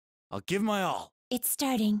I'll give my all. It's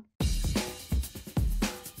starting.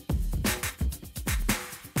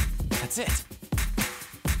 That's it.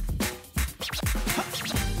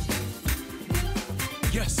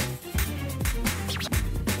 Yes.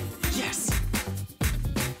 Yes.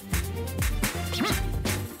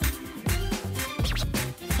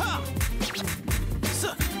 Ha!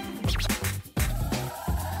 So.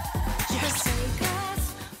 Yes.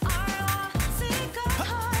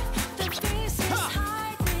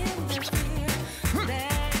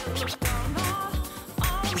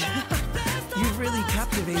 You really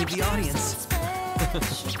captivated the audience.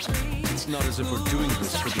 It's not as if we're doing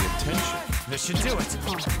this for the attention. This should do it.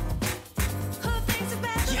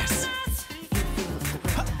 Yes.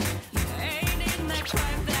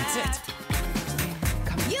 That's it.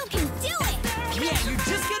 You can do it! Yeah, you're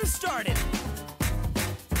just getting started.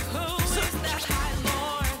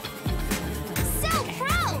 So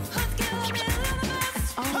pro!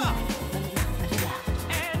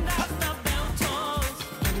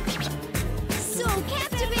 So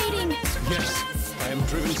captivating! Yes, I am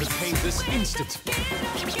driven to pain this instant.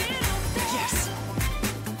 Yes.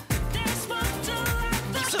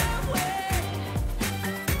 So.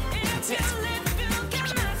 That's it.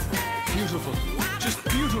 Beautiful. Just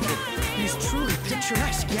beautiful. He's truly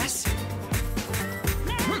picturesque, yes?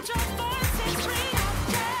 Let's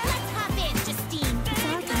hop in, Justine. It's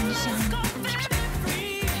our time to shine.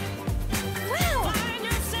 Wow!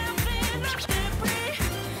 That's it.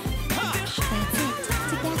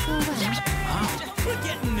 Tobacco well. Wow, we're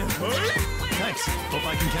getting it. Thanks. Hope I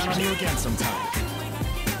can count on you again sometime.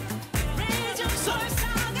 So.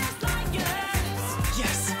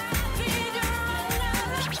 Yes.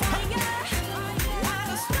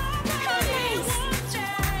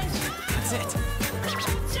 That's it.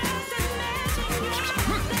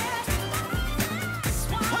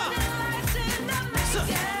 So.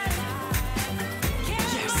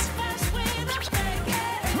 Yes.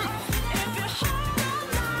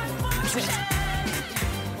 That's it.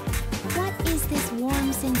 What is this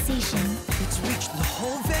warm sensation? It's reached the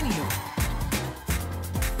whole venue.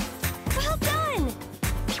 Well done!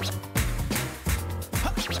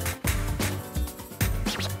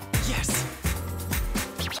 Yes.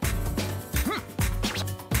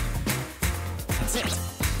 That's it.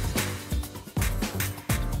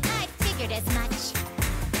 I figured as much.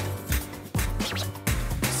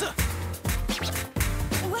 So.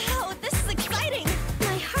 Wow, this is exciting!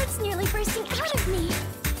 My heart's nearly bursting out of me.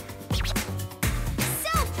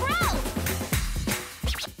 So pro!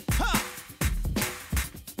 Ha!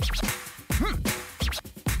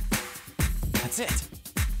 That's it.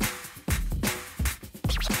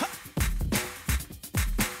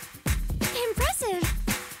 Impressive!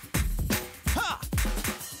 Ha!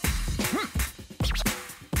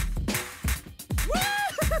 Woo!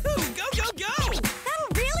 Go, go, go!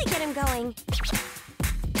 That'll really get him going.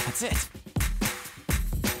 That's it.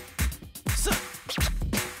 So.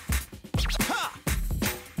 Ha!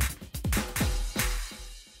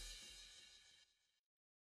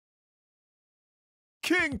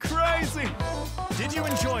 King Crazy! Did you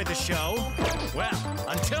enjoy the show? Well,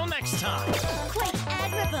 until next time. Quite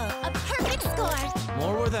admirable. A perfect score.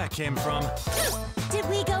 More where that came from. Did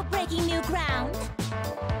we go breaking new ground?